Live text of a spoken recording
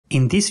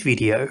In this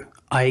video,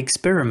 I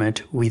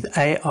experiment with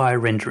AI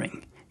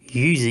rendering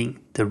using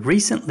the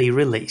recently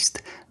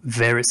released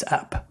Veras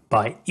app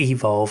by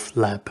Evolve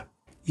Lab.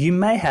 You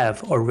may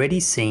have already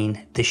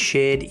seen the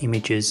shared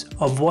images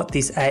of what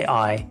this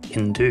AI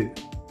can do,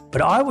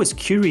 but I was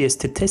curious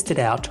to test it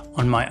out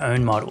on my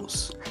own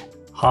models.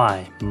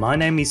 Hi, my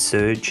name is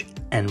Serge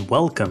and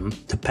welcome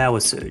to Power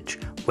Surge,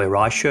 where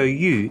I show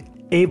you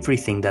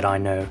everything that I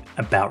know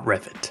about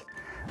Revit.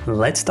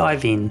 Let's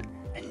dive in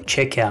and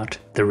check out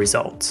the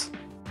results.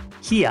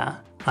 Here,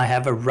 I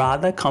have a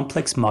rather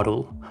complex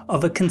model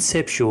of a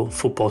conceptual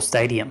football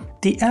stadium.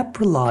 The app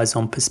relies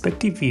on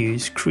perspective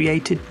views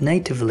created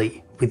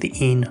natively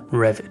within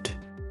Revit.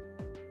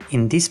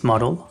 In this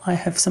model, I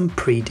have some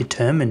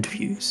predetermined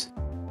views.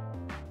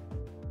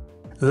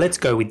 Let's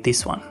go with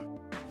this one.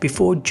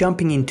 Before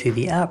jumping into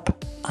the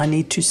app, I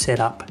need to set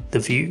up the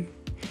view.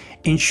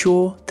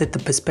 Ensure that the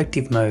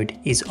perspective mode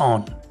is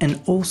on and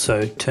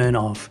also turn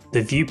off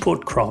the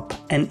viewport crop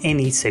and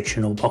any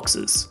sectional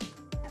boxes.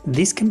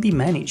 This can be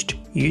managed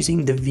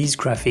using the Viz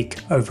graphic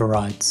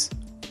overrides.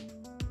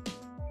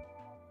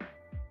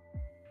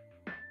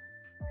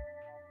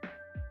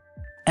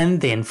 And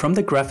then from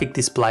the graphic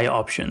display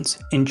options,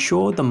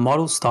 ensure the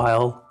model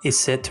style is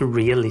set to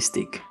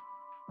realistic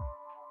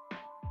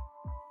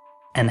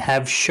and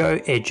have show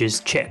edges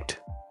checked.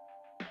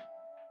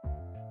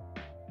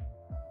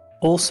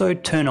 Also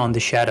turn on the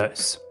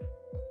shadows.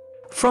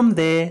 From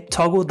there,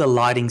 toggle the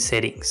lighting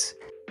settings.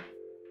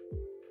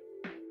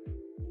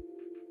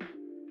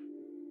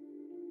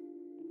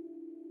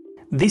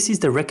 This is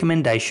the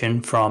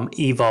recommendation from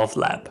Evolve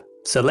Lab,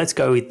 so let's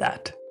go with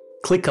that.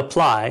 Click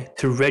Apply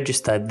to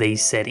register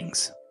these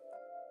settings.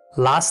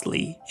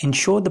 Lastly,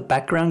 ensure the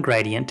background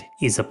gradient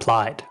is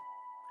applied.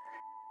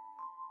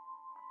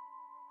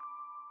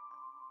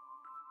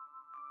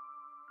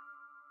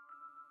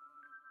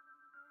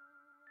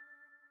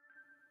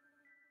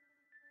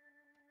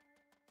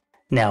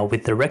 Now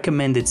with the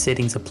recommended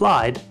settings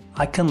applied,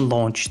 I can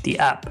launch the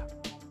app.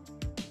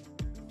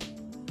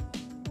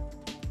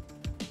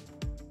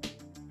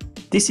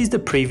 This is the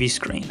preview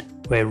screen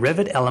where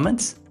Revit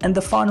elements and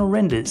the final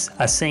renders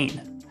are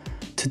seen.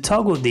 To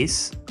toggle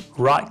this,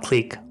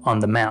 right-click on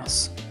the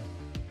mouse.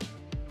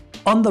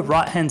 On the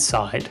right-hand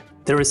side,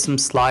 there are some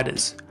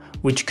sliders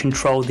which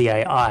control the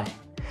AI.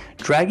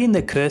 Dragging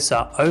the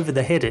cursor over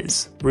the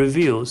headers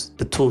reveals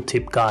the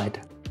tooltip guide.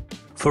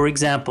 For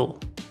example,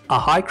 a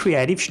high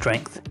creative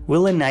strength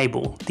will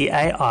enable the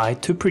AI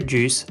to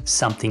produce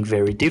something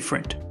very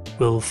different.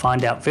 We'll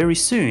find out very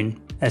soon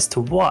as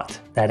to what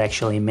that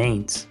actually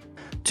means.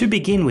 To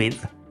begin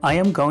with, I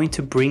am going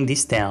to bring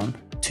this down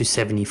to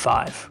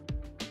 75.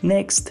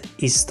 Next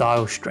is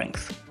style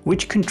strength,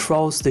 which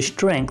controls the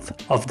strength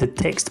of the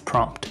text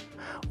prompt,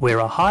 where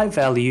a high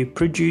value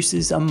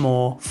produces a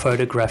more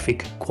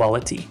photographic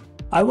quality.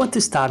 I want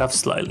to start off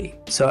slowly,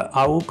 so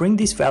I will bring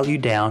this value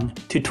down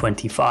to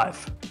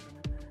 25.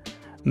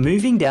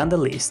 Moving down the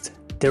list,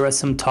 there are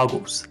some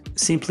toggles.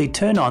 Simply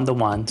turn on the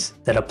ones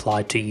that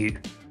apply to you.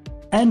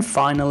 And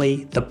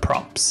finally, the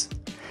prompts.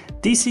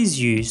 This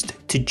is used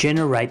to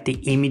generate the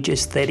image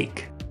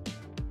aesthetic.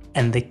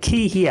 And the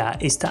key here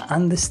is to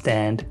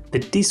understand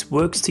that this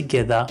works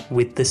together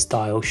with the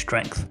style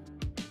strength.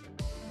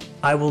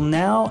 I will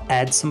now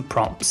add some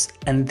prompts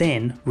and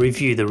then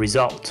review the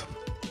result.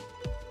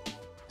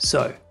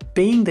 So,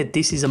 being that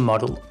this is a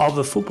model of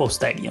a football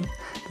stadium,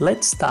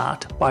 let's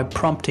start by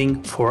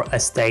prompting for a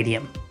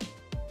stadium.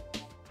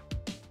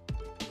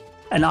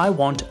 And I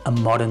want a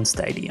modern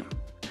stadium.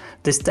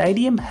 The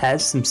stadium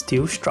has some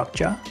steel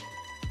structure.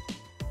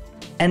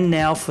 And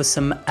now for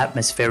some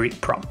atmospheric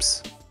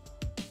prompts.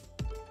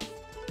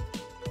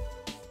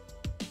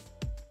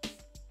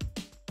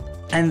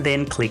 And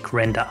then click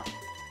Render.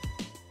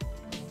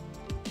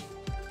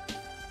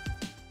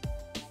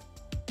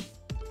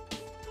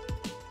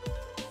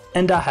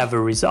 And I have a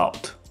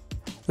result.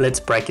 Let's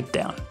break it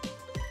down.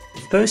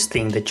 The first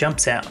thing that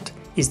jumps out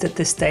is that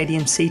the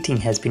stadium seating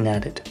has been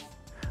added.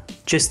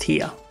 Just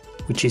here,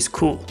 which is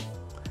cool.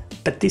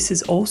 But this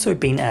has also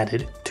been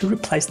added to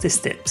replace the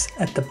steps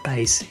at the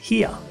base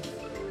here,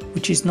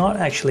 which is not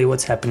actually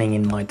what's happening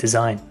in my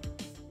design.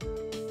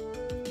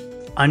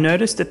 I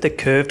noticed that the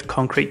curved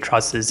concrete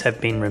trusses have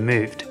been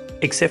removed,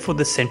 except for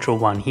the central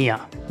one here,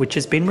 which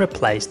has been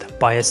replaced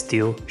by a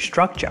steel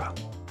structure.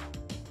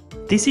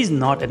 This is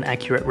not an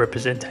accurate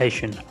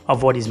representation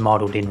of what is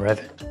modelled in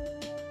Revit.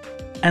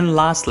 And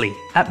lastly,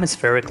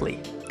 atmospherically,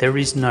 there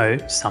is no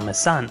summer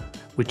sun,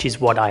 which is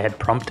what I had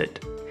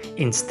prompted.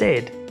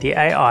 Instead, the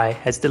AI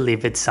has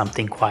delivered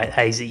something quite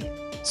hazy,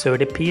 so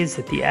it appears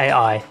that the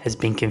AI has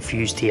been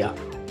confused here.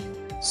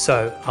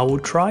 So I will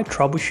try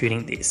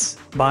troubleshooting this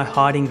by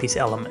hiding this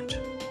element,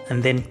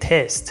 and then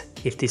test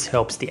if this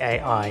helps the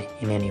AI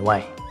in any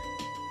way.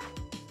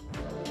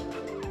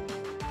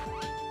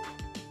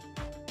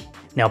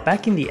 Now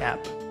back in the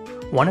app,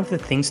 one of the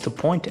things to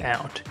point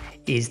out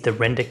is the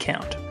render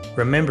count,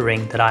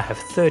 remembering that I have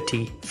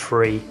 30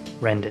 free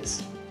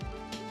renders.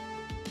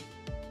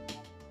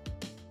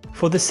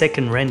 For the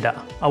second render,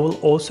 I will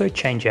also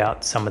change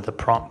out some of the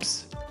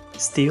prompts.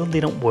 steel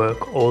didn't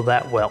work all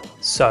that well,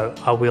 so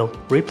I will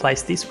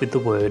replace this with the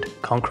word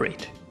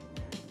concrete.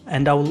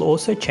 And I will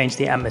also change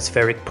the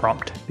atmospheric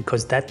prompt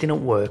because that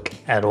didn't work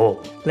at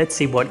all. Let's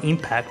see what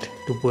impact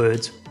the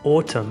words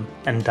autumn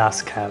and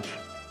dusk have.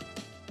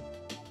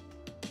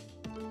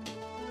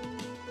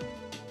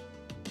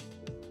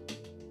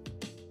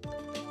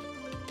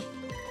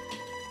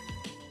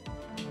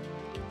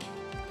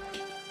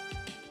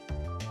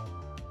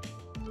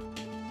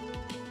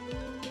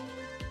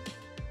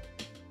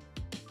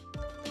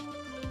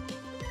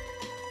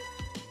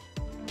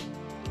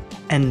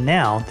 And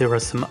now there are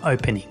some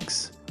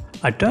openings.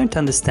 I don't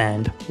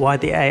understand why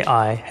the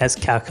AI has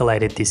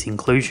calculated this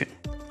inclusion.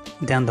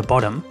 Down the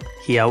bottom,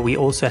 here we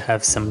also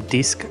have some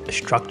disk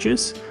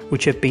structures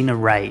which have been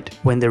arrayed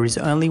when there is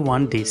only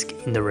one disk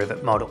in the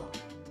Revit model.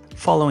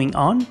 Following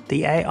on,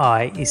 the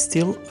AI is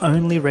still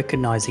only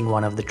recognizing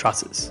one of the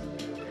trusses.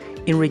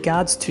 In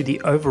regards to the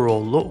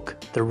overall look,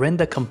 the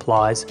render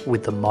complies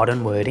with the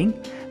modern wording,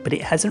 but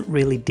it hasn't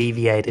really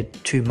deviated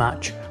too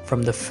much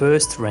from the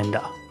first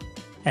render.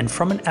 And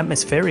from an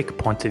atmospheric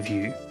point of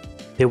view,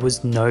 there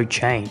was no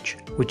change,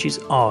 which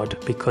is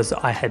odd because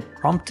I had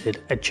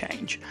prompted a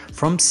change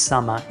from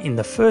summer in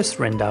the first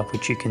render,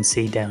 which you can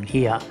see down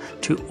here,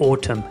 to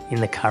autumn in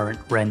the current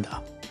render.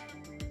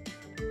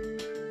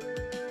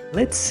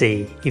 Let's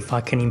see if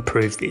I can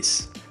improve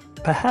this.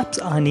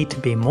 Perhaps I need to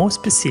be more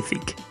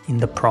specific in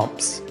the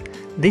prompts.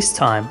 This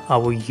time I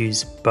will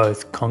use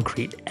both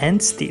concrete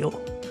and steel,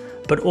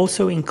 but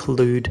also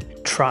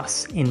include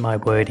truss in my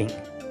wording.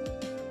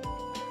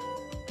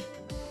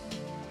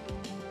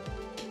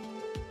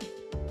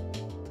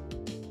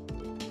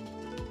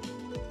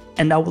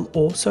 And I will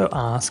also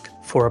ask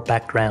for a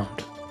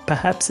background,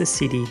 perhaps a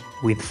city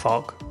with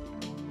fog.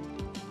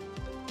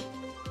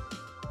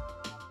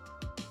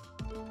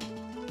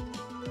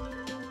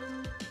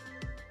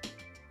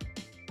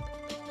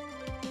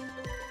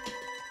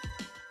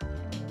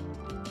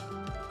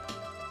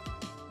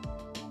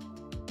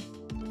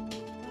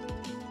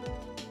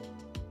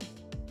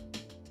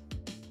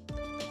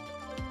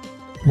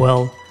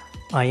 Well,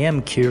 I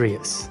am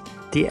curious.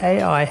 The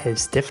AI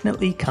has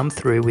definitely come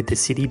through with the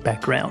city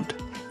background,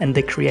 and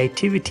the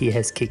creativity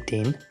has kicked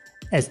in,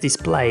 as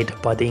displayed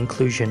by the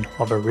inclusion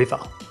of a river.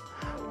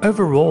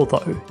 Overall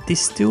though,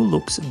 this still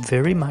looks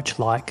very much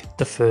like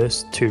the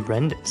first two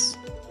renders.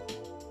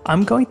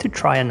 I'm going to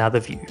try another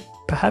view.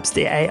 Perhaps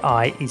the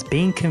AI is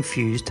being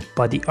confused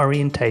by the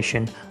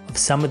orientation of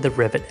some of the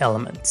Revit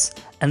elements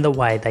and the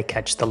way they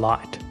catch the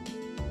light.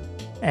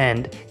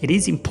 And it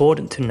is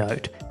important to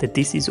note that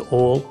this is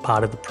all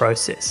part of the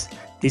process.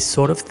 This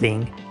sort of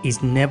thing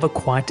is never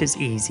quite as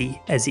easy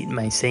as it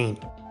may seem.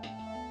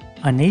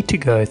 I need to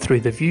go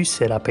through the view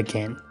setup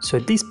again, so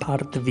this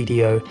part of the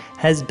video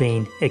has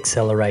been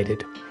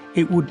accelerated.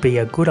 It would be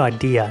a good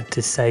idea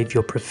to save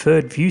your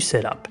preferred view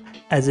setup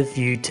as a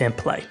view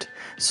template,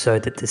 so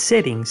that the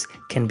settings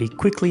can be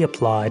quickly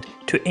applied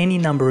to any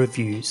number of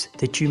views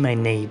that you may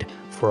need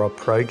for a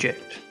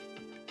project.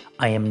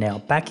 I am now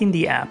back in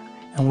the app,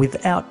 and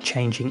without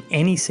changing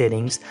any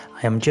settings,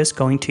 I am just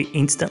going to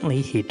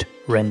instantly hit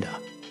render.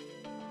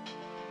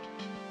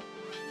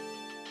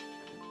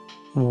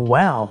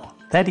 Wow!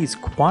 That is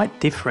quite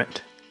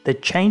different. The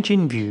change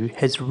in view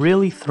has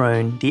really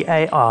thrown the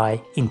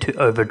AI into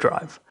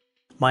overdrive.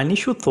 My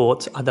initial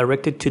thoughts are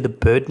directed to the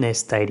Bird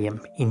Nest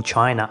Stadium in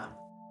China.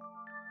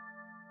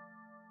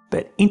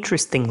 But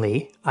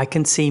interestingly, I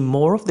can see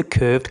more of the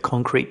curved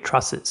concrete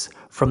trusses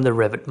from the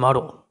Revit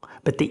model,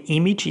 but the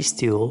image is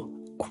still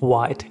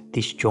quite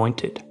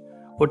disjointed.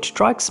 What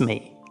strikes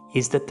me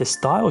is that the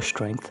style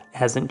strength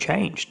hasn't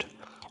changed.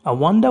 I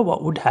wonder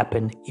what would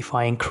happen if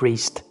I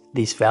increased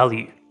this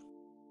value.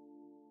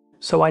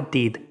 So I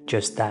did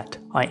just that.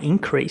 I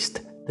increased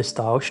the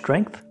style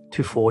strength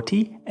to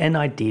 40 and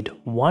I did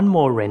one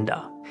more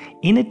render.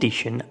 In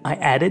addition, I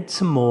added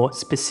some more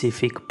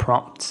specific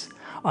prompts.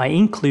 I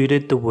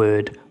included the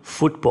word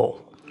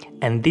football,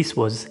 and this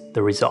was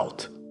the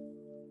result.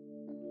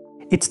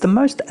 It's the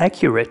most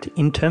accurate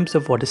in terms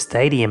of what a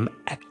stadium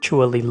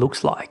actually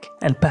looks like,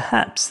 and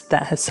perhaps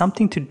that has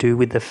something to do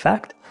with the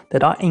fact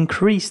that I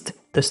increased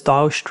the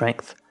style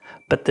strength.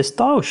 But the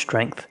style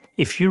strength,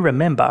 if you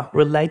remember,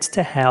 relates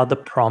to how the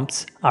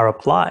prompts are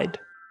applied.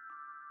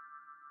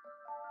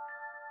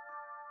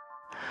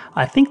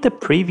 I think the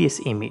previous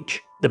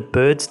image, the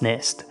bird's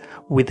nest,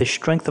 with a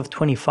strength of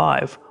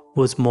 25,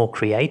 was more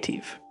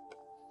creative.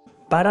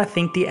 But I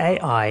think the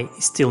AI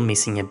is still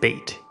missing a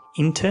beat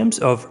in terms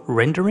of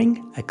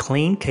rendering a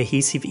clean,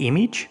 cohesive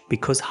image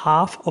because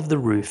half of the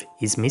roof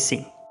is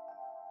missing.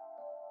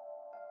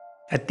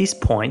 At this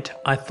point,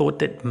 I thought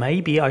that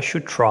maybe I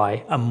should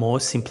try a more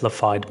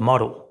simplified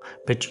model,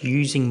 but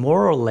using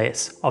more or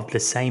less of the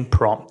same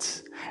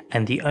prompts.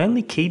 And the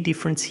only key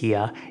difference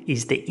here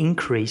is the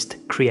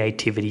increased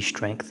creativity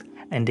strength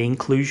and the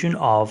inclusion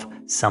of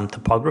some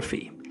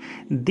topography.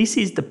 This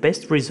is the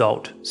best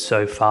result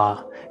so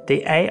far.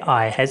 The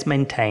AI has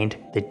maintained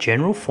the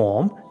general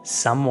form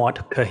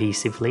somewhat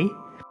cohesively.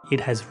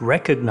 It has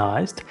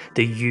recognized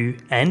the U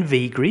and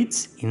V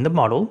grids in the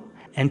model,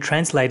 and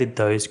translated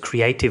those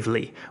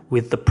creatively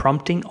with the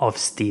prompting of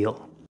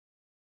steel.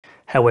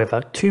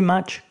 However, too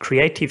much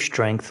creative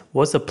strength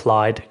was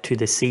applied to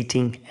the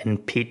seating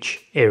and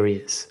pitch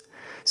areas.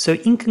 So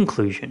in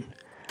conclusion,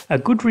 a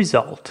good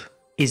result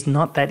is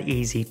not that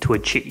easy to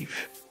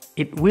achieve.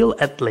 It will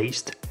at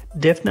least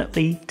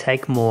definitely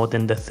take more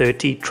than the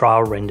 30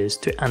 trial renders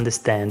to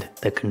understand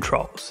the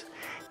controls.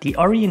 The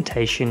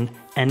orientation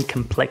and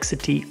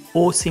complexity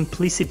or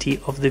simplicity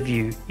of the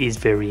view is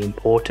very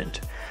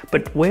important,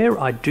 but where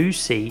I do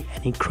see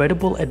an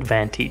incredible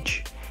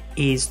advantage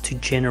is to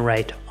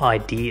generate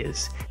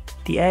ideas.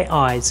 The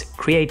AI's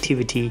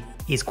creativity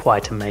is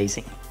quite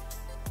amazing.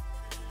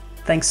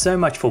 Thanks so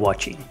much for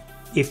watching.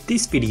 If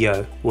this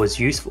video was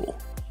useful,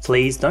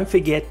 please don't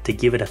forget to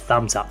give it a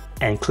thumbs up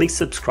and click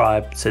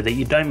subscribe so that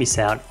you don't miss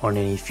out on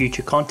any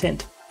future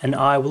content, and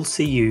I will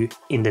see you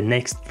in the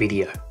next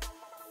video.